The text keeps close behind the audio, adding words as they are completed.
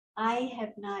I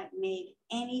have not made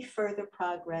any further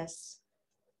progress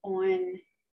on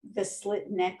the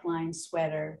slit neckline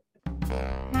sweater.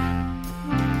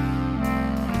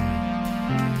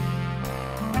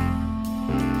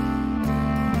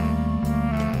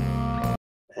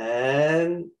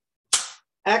 And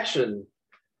action.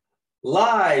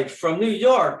 Live from New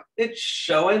York, it's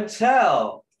Show and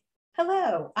Tell.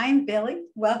 Hello, I'm Billy.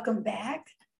 Welcome back.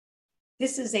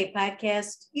 This is a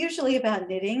podcast usually about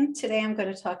knitting. Today I'm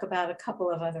going to talk about a couple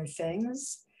of other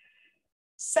things,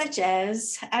 such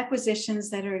as acquisitions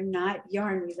that are not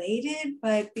yarn related,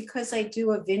 but because I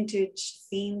do a vintage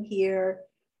theme here,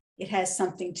 it has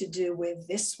something to do with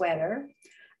this sweater.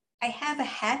 I have a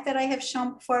hat that I have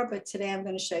shown before, but today I'm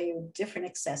going to show you a different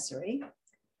accessory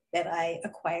that I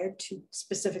acquired to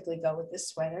specifically go with this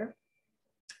sweater.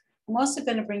 I'm also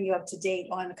going to bring you up to date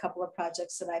on a couple of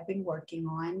projects that I've been working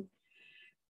on.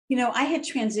 You know, I had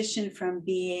transitioned from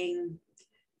being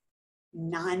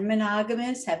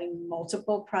non-monogamous, having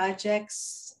multiple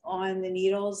projects on the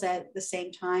needles at the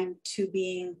same time, to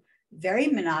being very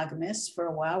monogamous for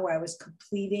a while, where I was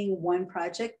completing one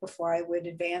project before I would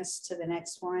advance to the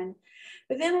next one.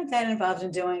 But then I got involved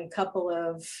in doing a couple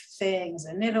of things,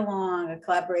 a Knitalong, a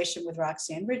collaboration with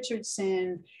Roxanne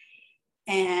Richardson,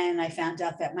 and I found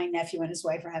out that my nephew and his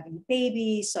wife are having a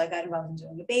baby, so I got involved in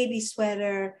doing a baby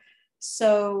sweater.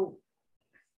 So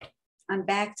I'm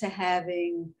back to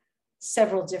having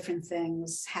several different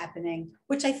things happening,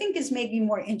 which I think is maybe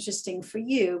more interesting for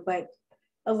you, but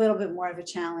a little bit more of a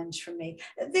challenge for me.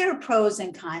 There are pros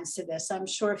and cons to this. I'm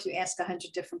sure if you ask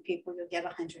 100 different people, you'll get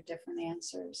 100 different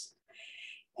answers.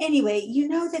 Anyway, you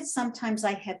know that sometimes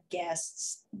I have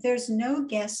guests. There's no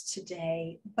guest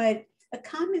today, but a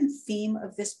common theme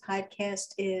of this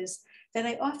podcast is that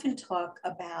I often talk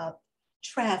about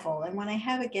travel. And when I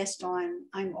have a guest on,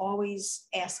 I'm always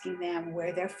asking them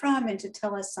where they're from and to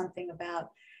tell us something about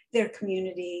their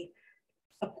community,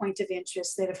 a point of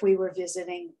interest that if we were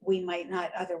visiting, we might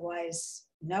not otherwise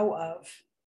know of.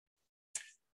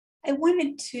 I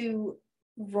wanted to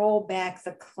roll back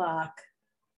the clock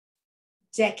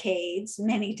decades,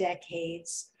 many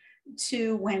decades,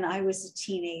 to when I was a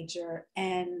teenager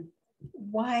and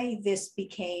why this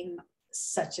became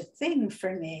such a thing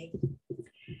for me.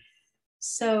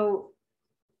 So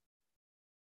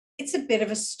it's a bit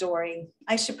of a story.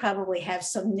 I should probably have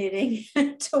some knitting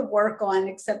to work on,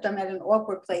 except I'm at an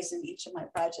awkward place in each of my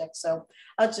projects. So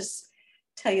I'll just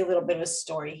tell you a little bit of a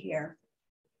story here.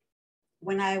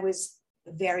 When I was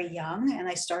very young and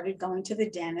I started going to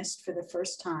the dentist for the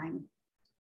first time,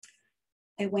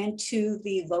 I went to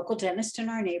the local dentist in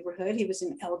our neighborhood. He was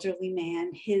an elderly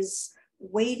man. His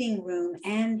waiting room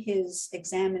and his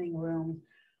examining room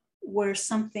were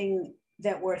something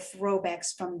that were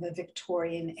throwbacks from the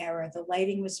Victorian era. The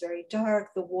lighting was very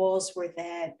dark. The walls were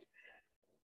that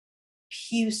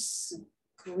puce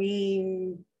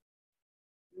green.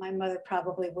 My mother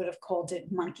probably would have called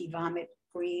it monkey vomit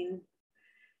green,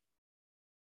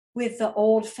 with the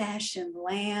old-fashioned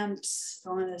lamps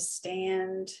on a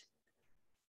stand.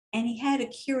 And he had a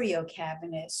curio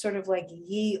cabinet, sort of like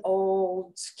ye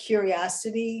old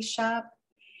curiosity shop.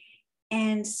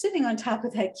 And sitting on top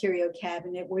of that curio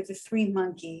cabinet were the three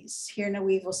monkeys: hear no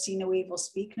evil, see no evil,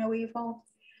 speak no evil.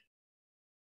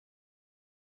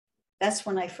 That's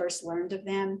when I first learned of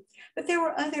them. But there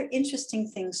were other interesting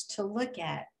things to look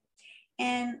at.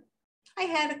 And I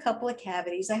had a couple of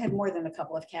cavities. I had more than a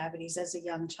couple of cavities as a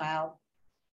young child.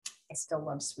 I still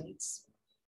love sweets.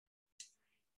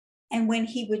 And when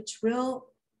he would drill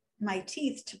my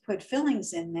teeth to put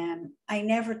fillings in them, I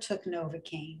never took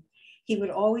Novocaine. He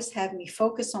would always have me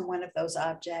focus on one of those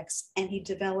objects, and he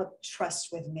developed trust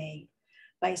with me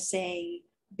by saying,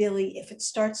 "Billy, if it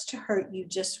starts to hurt you,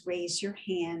 just raise your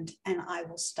hand and I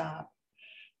will stop."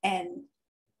 And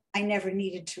I never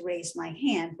needed to raise my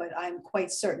hand, but I'm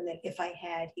quite certain that if I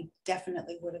had, he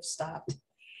definitely would have stopped.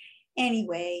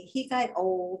 Anyway, he got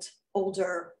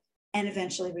older, and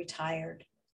eventually retired.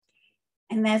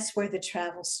 And that's where the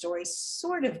travel story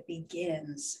sort of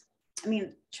begins. I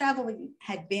mean, traveling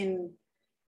had been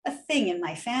a thing in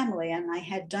my family, and I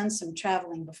had done some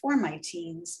traveling before my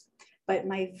teens, but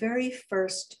my very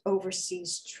first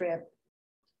overseas trip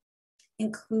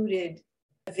included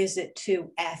a visit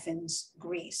to Athens,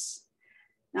 Greece.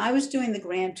 Now, I was doing the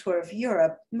grand tour of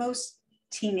Europe. Most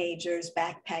teenagers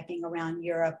backpacking around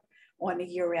Europe on a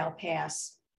Eurail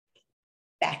pass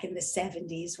back in the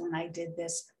 70s when I did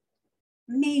this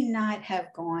may not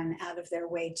have gone out of their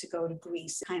way to go to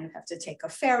Greece. Kind of have to take a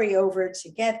ferry over to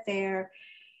get there.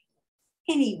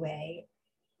 Anyway,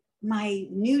 my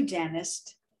new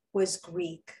dentist was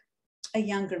Greek, a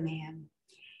younger man.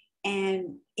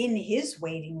 And in his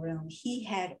waiting room, he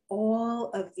had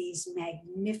all of these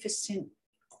magnificent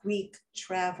Greek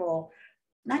travel,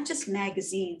 not just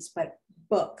magazines, but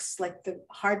books, like the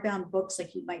hardbound books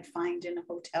like you might find in a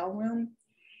hotel room.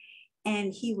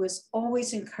 And he was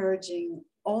always encouraging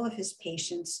all of his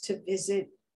patients to visit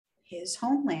his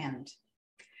homeland.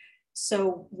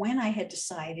 So when I had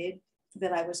decided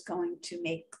that I was going to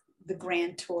make the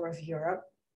grand tour of Europe,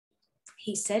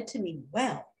 he said to me,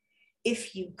 well,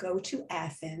 if you go to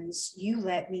Athens, you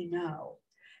let me know,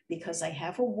 because I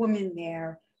have a woman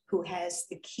there who has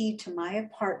the key to my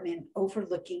apartment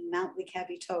overlooking Mount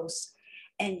Lycabettos,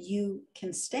 and you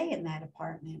can stay in that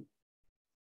apartment.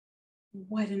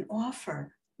 What an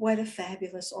offer. What a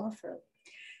fabulous offer.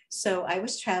 So I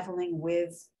was traveling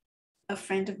with a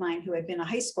friend of mine who had been a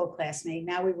high school classmate.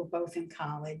 Now we were both in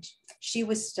college. She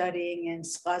was studying in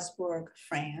Strasbourg,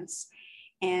 France,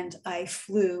 and I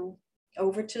flew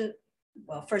over to,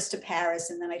 well, first to Paris,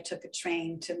 and then I took a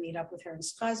train to meet up with her in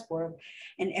Strasbourg.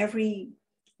 And I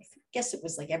guess it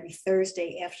was like every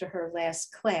Thursday after her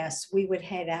last class, we would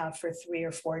head out for 3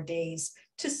 or 4 days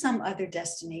to some other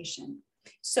destination.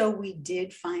 So we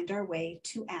did find our way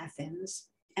to Athens,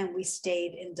 and we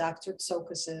stayed in Dr.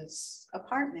 Tsokas's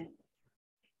apartment.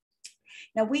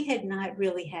 Now, we had not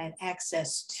really had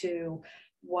access to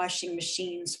washing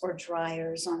machines or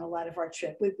dryers on a lot of our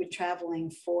trip. We've been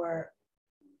traveling for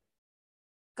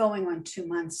going on 2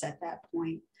 months at that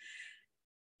point.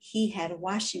 He had a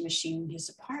washing machine in his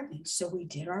apartment. So we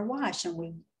did our wash and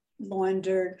we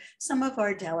laundered some of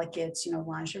our delicates,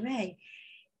 lingerie,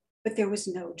 but there was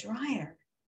no dryer.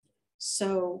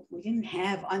 So we didn't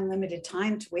have unlimited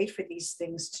time to wait for these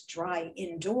things to dry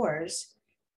indoors.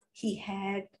 He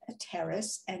had a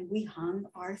terrace and we hung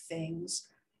our things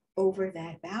over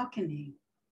that balcony.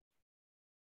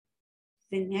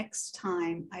 The next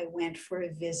time I went for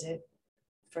a visit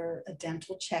for a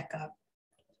dental checkup,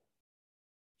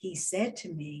 he said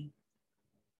to me,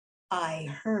 I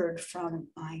heard from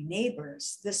my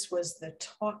neighbors, this was the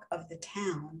talk of the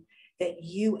town, that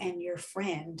you and your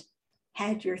friend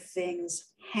had your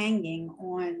things hanging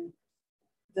on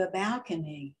the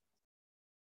balcony.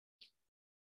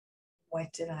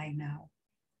 What did I know?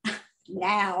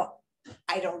 Now,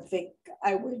 I don't think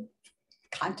I would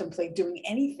contemplate doing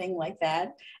anything like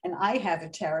that. And I have a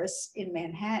terrace in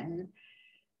Manhattan.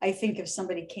 I think if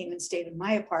somebody came and stayed in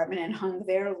my apartment and hung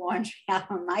their laundry out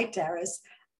on my terrace,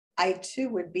 I too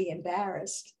would be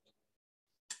embarrassed.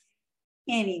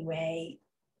 Anyway,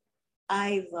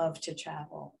 I love to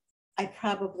travel. I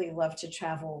probably love to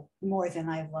travel more than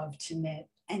I love to knit.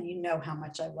 And you know how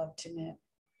much I love to knit.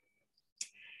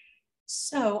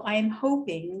 So I'm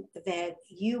hoping that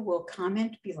you will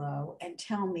comment below and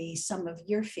tell me some of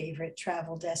your favorite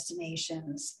travel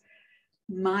destinations.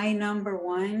 My number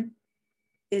one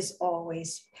is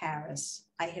always Paris.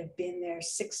 I have been there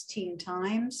 16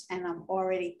 times and I'm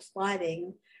already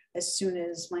plotting, as soon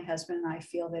as my husband and I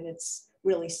feel that it's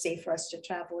really safe for us to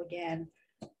travel again,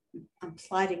 I'm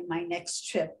plotting my next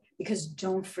trip, because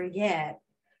don't forget,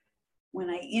 when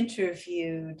I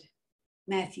interviewed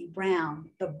Matthew Brown,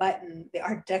 the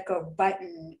Art Deco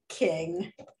button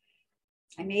king,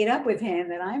 I made up with him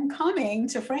that I'm coming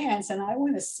to France and I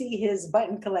want to see his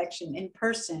button collection in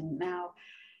person. Now,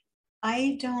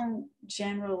 I don't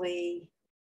generally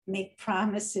make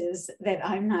promises that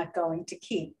I'm not going to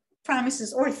keep,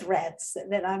 promises or threats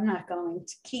that I'm not going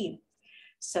to keep.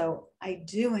 So I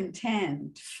do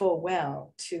intend full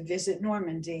well to visit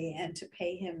Normandy and to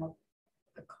pay him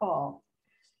a call.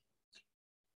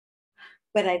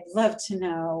 But I'd love to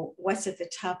know what's at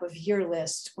the top of your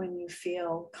list when you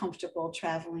feel comfortable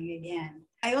traveling again.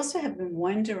 I also have been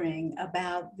wondering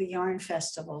about the yarn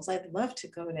festivals. I'd love to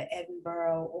go to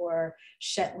Edinburgh or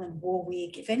Shetland Wool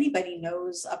Week. If anybody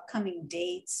knows upcoming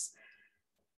dates,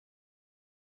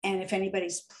 and if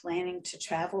anybody's planning to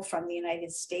travel from the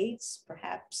United States,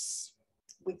 perhaps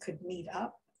we could meet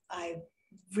up. I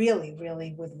really,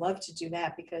 really would love to do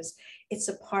that, because it's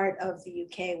a part of the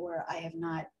UK where I have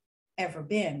not ever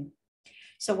been.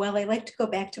 So while I like to go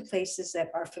back to places that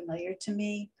are familiar to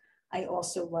me, I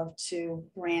also love to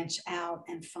branch out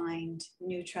and find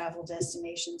new travel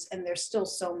destinations. And there's still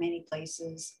so many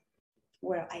places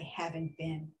where I haven't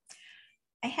been.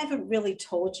 I haven't really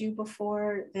told you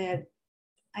before that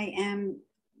I am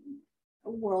a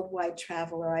worldwide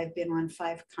traveler. I've been on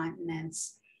 5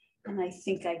 continents, and I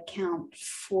think I count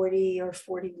 40 or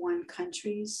 41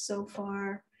 countries so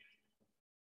far.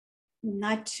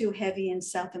 Not too heavy in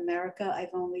South America.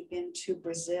 I've only been to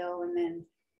Brazil and then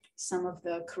some of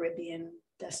the Caribbean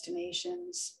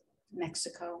destinations,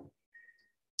 Mexico,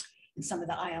 and some of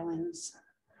the islands.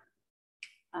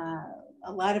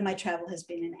 A lot of my travel has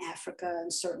been in Africa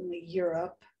and certainly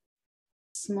Europe,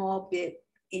 small bit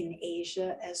in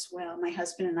Asia as well. My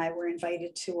husband and I were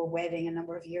invited to a wedding a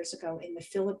number of years ago in the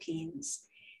Philippines.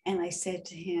 And I said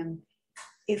to him,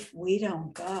 if we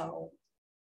don't go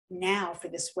now for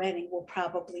this wedding, we'll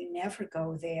probably never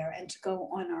go there. And to go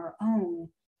on our own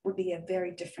would be a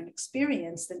very different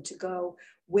experience than to go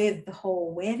with the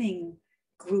whole wedding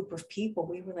group of people.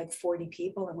 We were like 40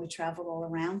 people and we traveled all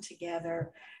around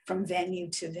together from venue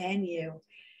to venue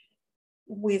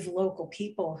with local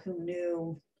people who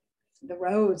knew the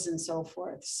roads and so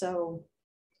forth. So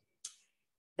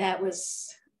that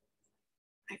was,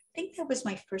 I think that was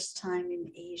my first time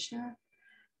in Asia.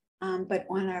 But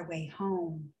on our way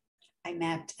home, I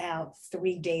mapped out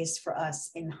 3 days for us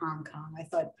in Hong Kong. I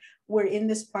thought, we're in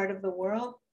this part of the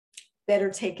world, better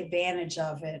take advantage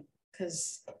of it,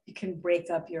 because you can break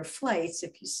up your flights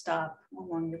if you stop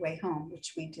along your way home,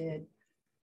 which we did.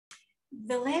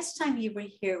 The last time you were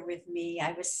here with me,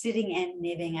 I was sitting and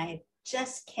knitting. I had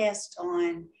just cast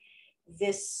on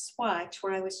this swatch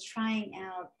where I was trying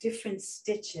out different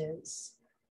stitches.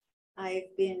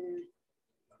 I've been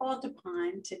called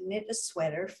upon to knit a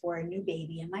sweater for a new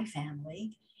baby in my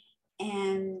family.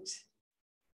 And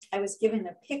I was given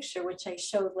a picture, which I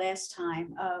showed last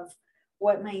time, of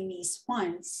what my niece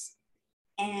wants.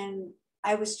 And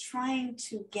I was trying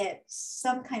to get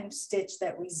some kind of stitch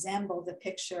that resembled the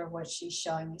picture of what she's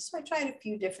showing me. So I tried a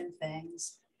few different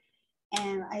things.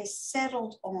 And I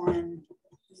settled on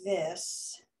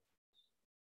this.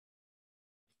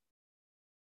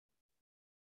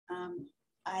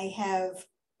 I have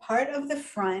part of the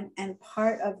front and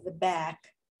part of the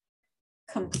back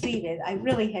completed. I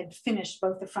really had finished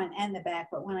both the front and the back,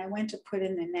 but when I went to put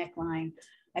in the neckline,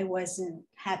 I wasn't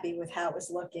happy with how it was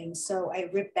looking. So I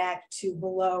ripped back to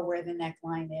below where the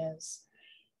neckline is.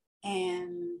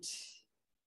 And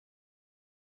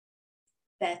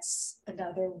that's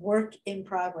another work in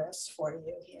progress for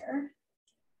you here.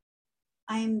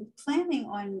 I'm planning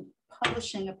on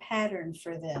publishing a pattern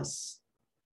for this.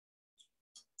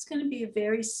 It's going to be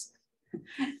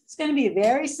a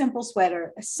very simple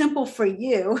sweater, simple for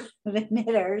you, the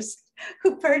knitters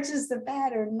who purchased the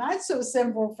pattern, not so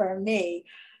simple for me.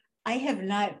 I have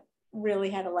not really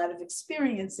had a lot of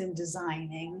experience in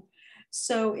designing,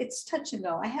 so it's touch and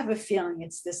go. I have a feeling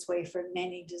it's this way for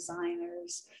many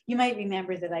designers. You might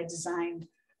remember that I designed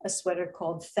a sweater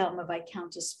called Thelma by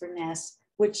Countess Furness,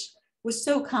 which was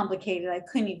so complicated I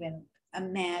couldn't even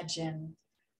imagine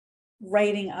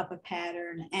writing up a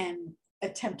pattern and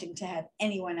attempting to have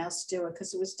anyone else do it,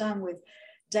 because it was done with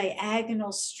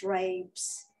diagonal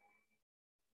stripes.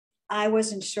 I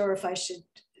wasn't sure if I should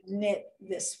knit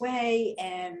this way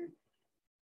and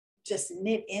just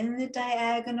knit in the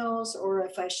diagonals, or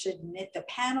if I should knit the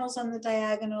panels on the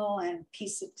diagonal and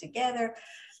piece it together.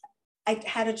 I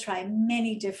had to try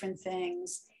many different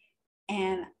things,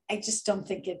 and I just don't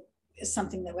think it is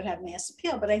something that would have mass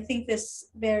appeal. But I think this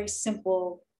very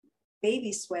simple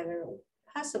baby sweater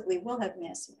possibly will have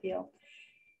mass appeal.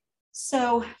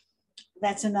 So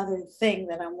that's another thing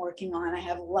that I'm working on. I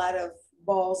have a lot of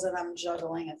balls that I'm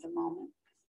juggling at the moment.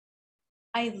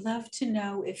 I'd love to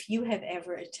know if you have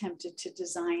ever attempted to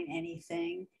design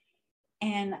anything,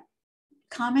 and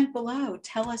comment below.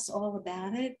 Tell us all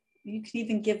about it. You can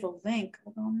even give a link,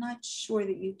 although I'm not sure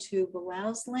that YouTube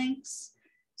allows links.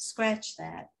 Scratch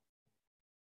that.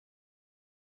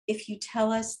 If you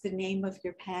tell us the name of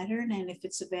your pattern and if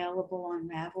it's available on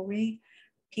Ravelry,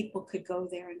 people could go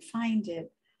there and find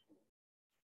it.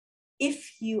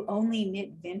 If you only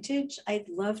knit vintage, I'd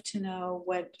love to know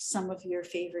what some of your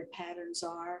favorite patterns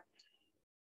are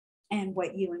and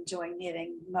what you enjoy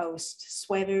knitting most.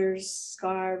 Sweaters,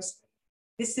 scarves.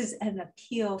 This is an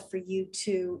appeal for you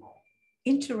to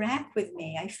interact with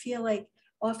me. I feel like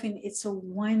often it's a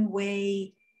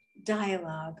one-way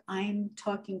dialogue. I'm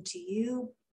talking to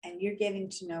you and you're getting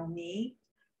to know me,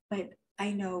 but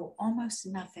I know almost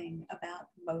nothing about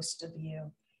most of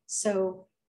you. So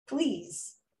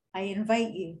please, I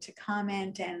invite you to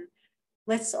comment, and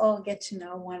let's all get to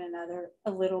know one another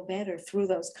a little better through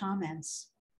those comments.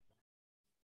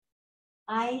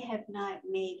 I have not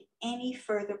made any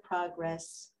further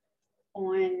progress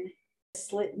on the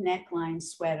slit neckline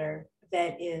sweater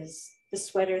that is the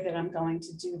sweater that I'm going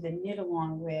to do the knit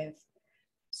along with.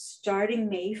 Starting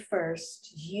May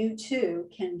 1st, you too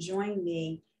can join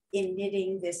me in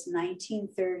knitting this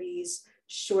 1930s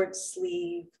short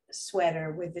sleeve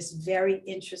sweater with this very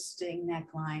interesting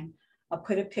neckline. I'll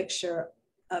put a picture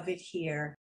of it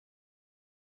here.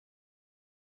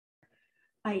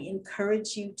 I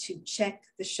encourage you to check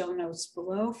the show notes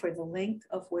below for the link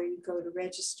of where you go to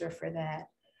register for that.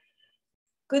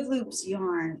 Good Loops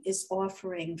Yarn is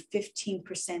offering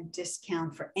 15%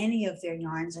 discount for any of their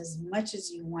yarns, as much as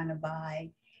you want to buy,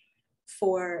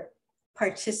 for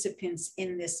participants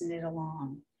in this knit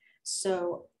along.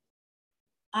 So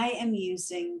I am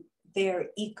using their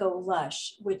Eco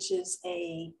Lush, which is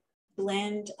a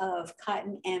blend of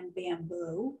cotton and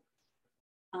bamboo.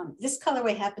 This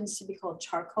colorway happens to be called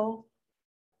charcoal,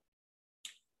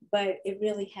 but it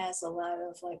really has a lot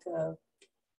of like a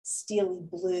steely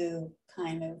blue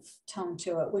kind of tone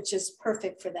to it, which is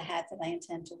perfect for the hat that I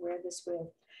intend to wear this with.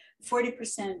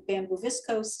 40% bamboo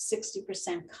viscose,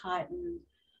 60% cotton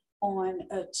on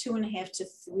a 2.5 to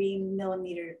 3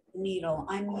 millimeter needle.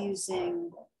 I'm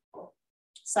using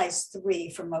size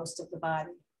 3 for most of the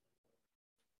body.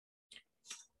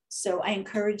 So I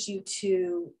encourage you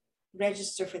to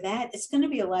register for that. It's going to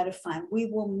be a lot of fun. We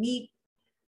will meet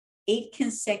 8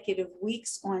 consecutive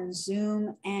weeks on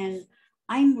Zoom, and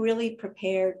I'm really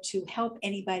prepared to help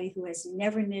anybody who has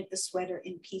never knit a sweater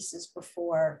in pieces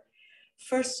before.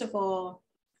 First of all,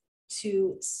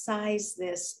 to size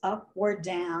this up or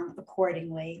down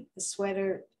accordingly. The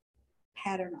sweater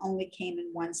pattern only came in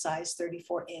one size,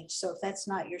 34 inch. So if that's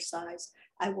not your size,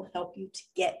 I will help you to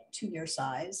get to your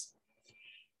size.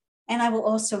 And I will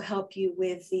also help you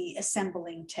with the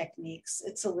assembling techniques.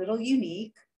 It's a little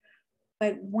unique,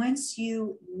 but once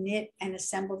you knit and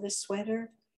assemble this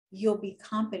sweater, you'll be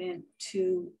competent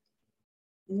to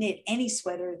knit any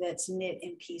sweater that's knit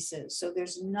in pieces. So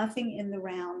there's nothing in the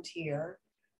round here,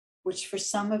 which for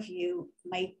some of you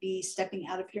might be stepping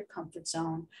out of your comfort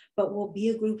zone, but we'll be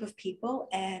a group of people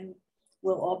and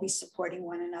we'll all be supporting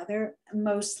one another.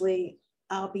 Mostly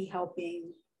I'll be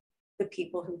helping the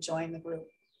people who join the group.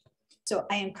 So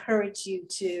I encourage you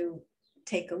to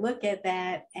take a look at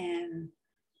that and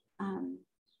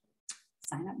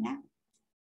sign up now.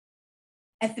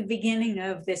 At the beginning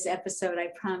of this episode, I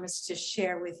promised to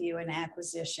share with you an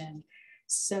acquisition.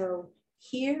 So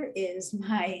here is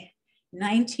my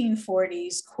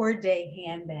 1940s Corday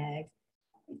handbag.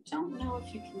 I don't know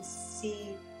if you can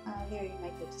see, there you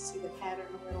might get to see the pattern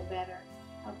a little better,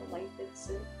 how the light fits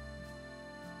it.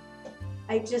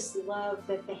 I just love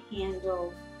that the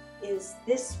handle is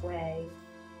this way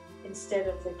instead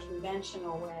of the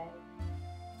conventional way.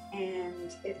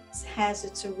 And it has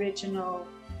its original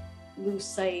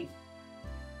lucite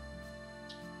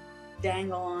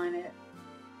dangle on it.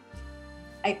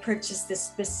 I purchased this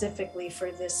specifically for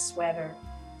this sweater,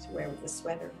 to wear with this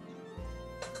sweater.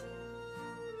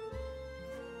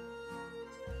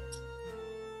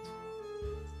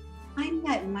 I'm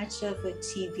not much of a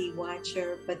TV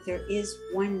watcher, but there is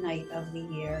one night of the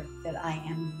year that I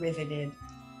am riveted.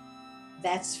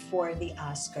 That's for the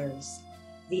Oscars,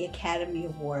 the Academy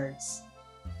Awards,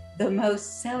 the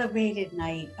most celebrated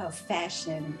night of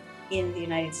fashion in the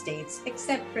United States,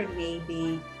 except for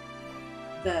maybe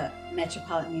the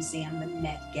Metropolitan Museum, the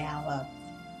Met Gala.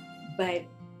 But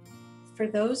for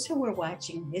those who were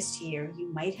watching this year,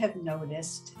 you might have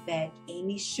noticed that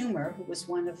Amy Schumer, who was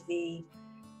one of the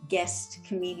guest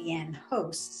comedian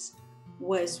hosts,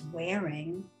 was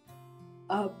wearing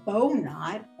a bow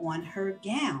knot on her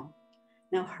gown.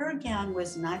 Now, her gown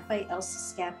was not by Elsa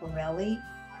Schiaparelli,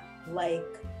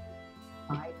 like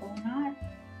my bow knot.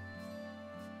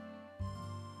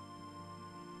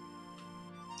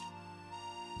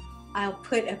 I'll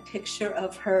put a picture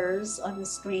of hers on the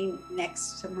screen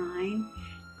next to mine.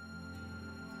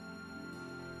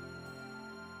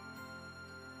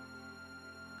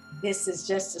 This is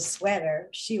just a sweater.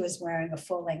 She was wearing a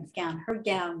full-length gown. Her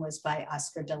gown was by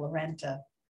Oscar de la Renta.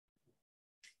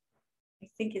 I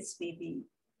think it's maybe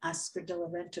Oscar de la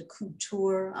Renta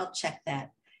Couture. I'll check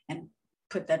that and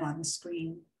put that on the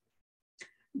screen.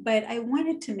 But I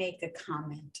wanted to make a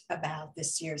comment about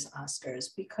this year's Oscars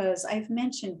because I've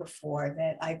mentioned before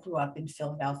that I grew up in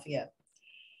Philadelphia.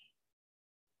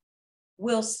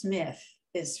 Will Smith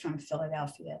is from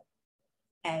Philadelphia,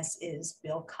 as is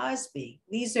Bill Cosby.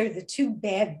 These are the two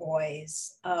bad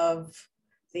boys of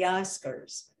the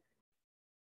Oscars.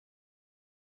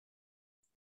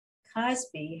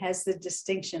 Cosby has the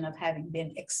distinction of having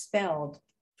been expelled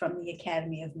from the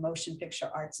Academy of Motion Picture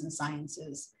Arts and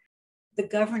Sciences. The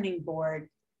governing board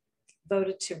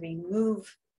voted to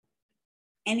remove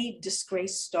any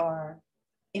disgraced star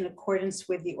in accordance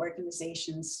with the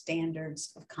organization's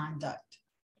standards of conduct.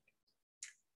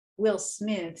 Will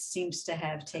Smith seems to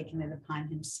have taken it upon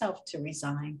himself to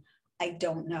resign. I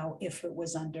don't know if it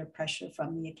was under pressure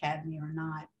from the Academy or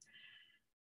not,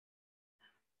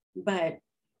 but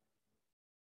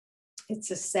it's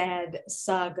a sad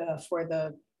saga for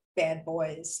the bad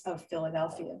boys of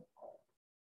Philadelphia.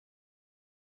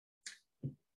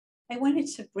 I wanted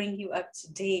to bring you up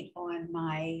to date on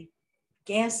my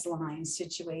gas line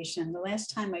situation. The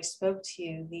last time I spoke to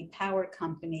you, the power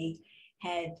company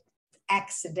had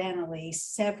accidentally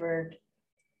severed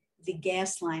the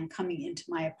gas line coming into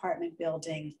my apartment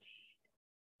building.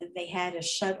 They had to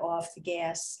shut off the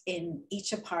gas in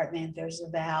each apartment. There's a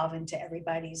valve into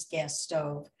everybody's gas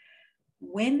stove.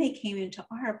 When they came into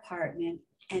our apartment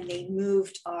and they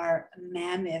moved our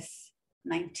mammoth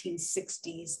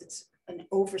 1960s, it's an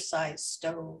oversized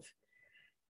stove,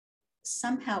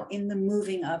 somehow in the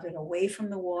moving of it away from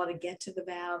the wall to get to the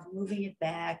valve, moving it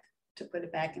back to put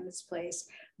it back in its place,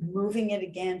 moving it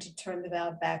again to turn the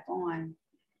valve back on,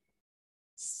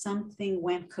 something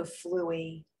went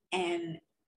kaflooey and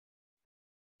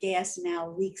gas now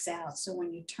leaks out. So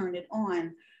when you turn it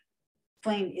on,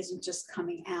 flame isn't just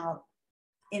coming out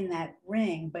in that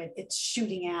ring, but it's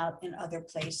shooting out in other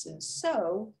places.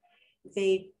 So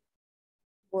they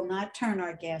will not turn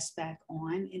our gas back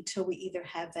on until we either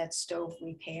have that stove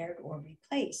repaired or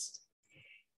replaced.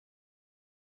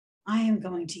 I am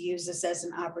going to use this as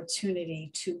an opportunity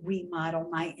to remodel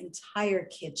my entire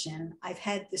kitchen. I've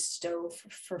had this stove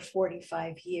for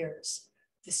 45 years.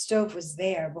 The stove was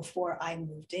there before I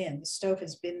moved in. The stove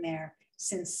has been there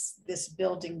since this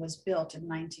building was built in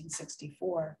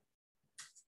 1964.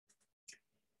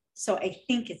 So I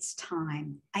think it's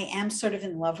time. I am sort of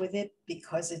in love with it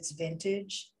because it's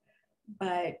vintage,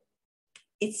 but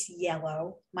it's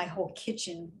yellow. My whole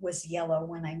kitchen was yellow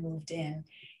when I moved in.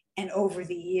 And over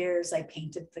the years, I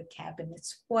painted the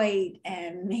cabinets white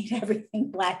and made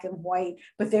everything black and white,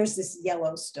 but there's this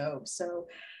yellow stove. So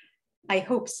I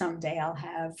hope someday I'll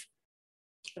have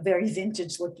a very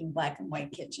vintage looking black and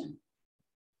white kitchen.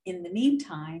 In the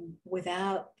meantime,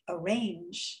 without a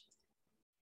range,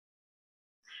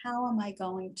 how am I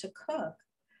going to cook?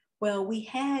 Well, we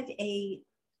had a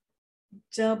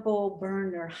double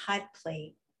burner hot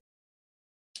plate.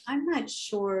 I'm not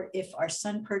sure if our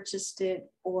son purchased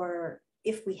it or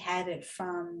if we had it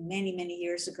from many, many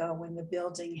years ago when the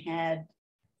building had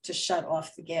to shut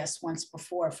off the gas once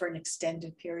before for an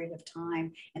extended period of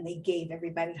time, and they gave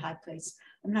everybody hot plates.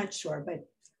 I'm not sure, but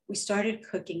we started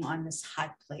cooking on this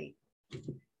hot plate.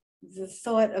 The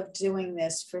thought of doing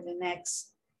this for the next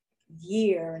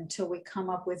year until we come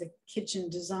up with a kitchen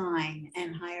design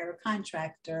and hire a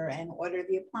contractor and order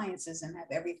the appliances and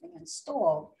have everything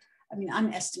installed. I mean,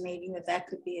 I'm estimating that that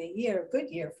could be a good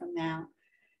year from now.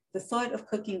 The thought of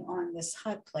cooking on this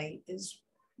hot plate is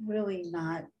really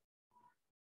not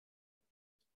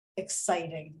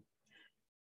exciting.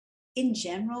 In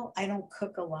general, I don't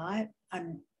cook a lot.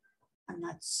 I'm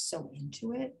not so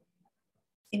into it.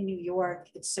 In New York,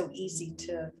 it's so easy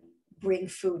to bring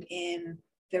food in.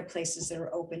 There are places that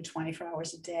are open 24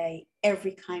 hours a day.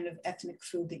 Every kind of ethnic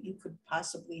food that you could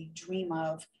possibly dream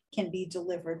of can be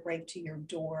delivered right to your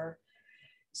door.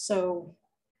 So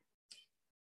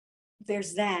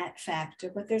there's that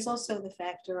factor, but there's also the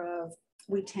factor of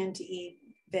we tend to eat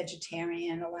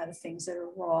vegetarian. A lot of things that are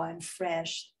raw and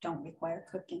fresh don't require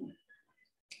cooking.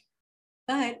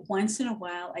 But once in a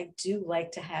while, I do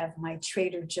like to have my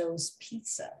Trader Joe's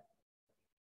pizza.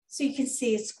 So you can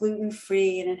see it's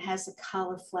gluten-free and it has a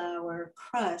cauliflower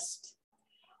crust.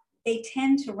 They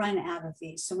tend to run out of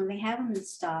these. So when they have them in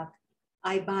stock,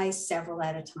 I buy several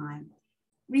at a time.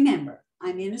 Remember,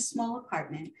 I'm in a small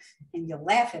apartment, and you'll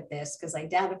laugh at this because I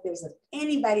doubt if there's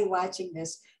anybody watching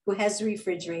this who has a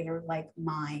refrigerator like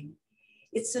mine.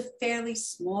 It's a fairly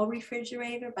small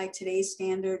refrigerator by today's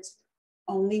standards,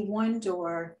 only one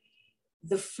door.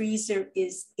 The freezer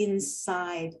is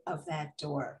inside of that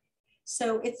door.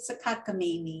 So it's a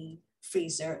cockamamie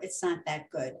freezer. It's not that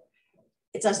good.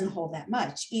 It doesn't hold that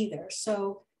much either.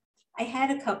 So I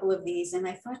had a couple of these and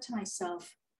I thought to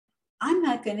myself, I'm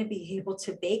not going to be able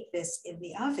to bake this in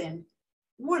the oven.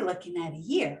 We're looking at a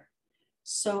year.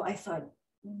 So I thought,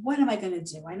 what am I going to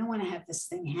do? I don't want to have this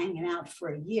thing hanging out for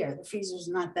a year. The freezer's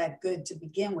not that good to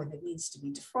begin with. It needs to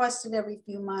be defrosted every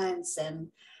few months. And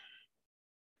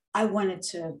I wanted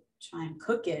to try and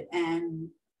cook it and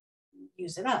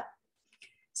use it up.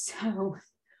 So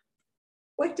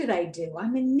what did I do?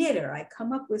 I'm a knitter. I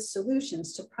come up with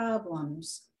solutions to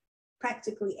problems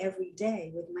practically every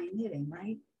day with my knitting,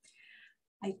 right?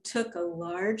 I took a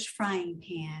large frying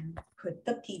pan, put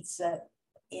the pizza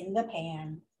in the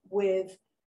pan with,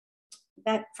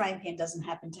 that frying pan doesn't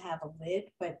happen to have a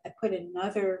lid, but I put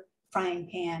another frying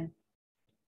pan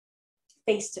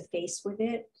face to face with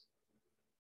it.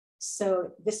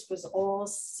 So this was all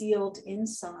sealed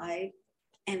inside.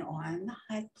 And on the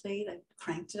hot plate, I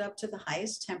cranked it up to the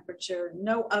highest temperature,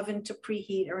 no oven to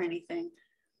preheat or anything.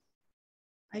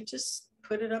 I just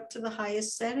put it up to the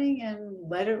highest setting and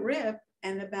let it rip.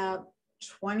 And about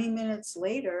 20 minutes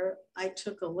later, I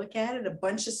took a look at it. A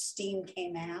bunch of steam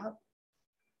came out.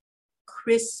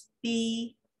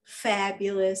 Crispy,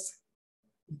 fabulous,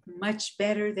 much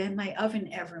better than my oven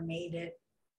ever made it.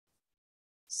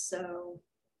 So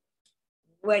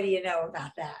what do you know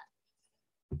about that?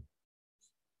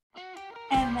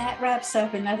 And that wraps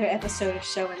up another episode of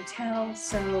Show and Tell.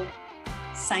 So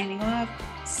signing off,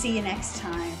 see you next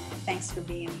time. Thanks for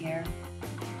being here.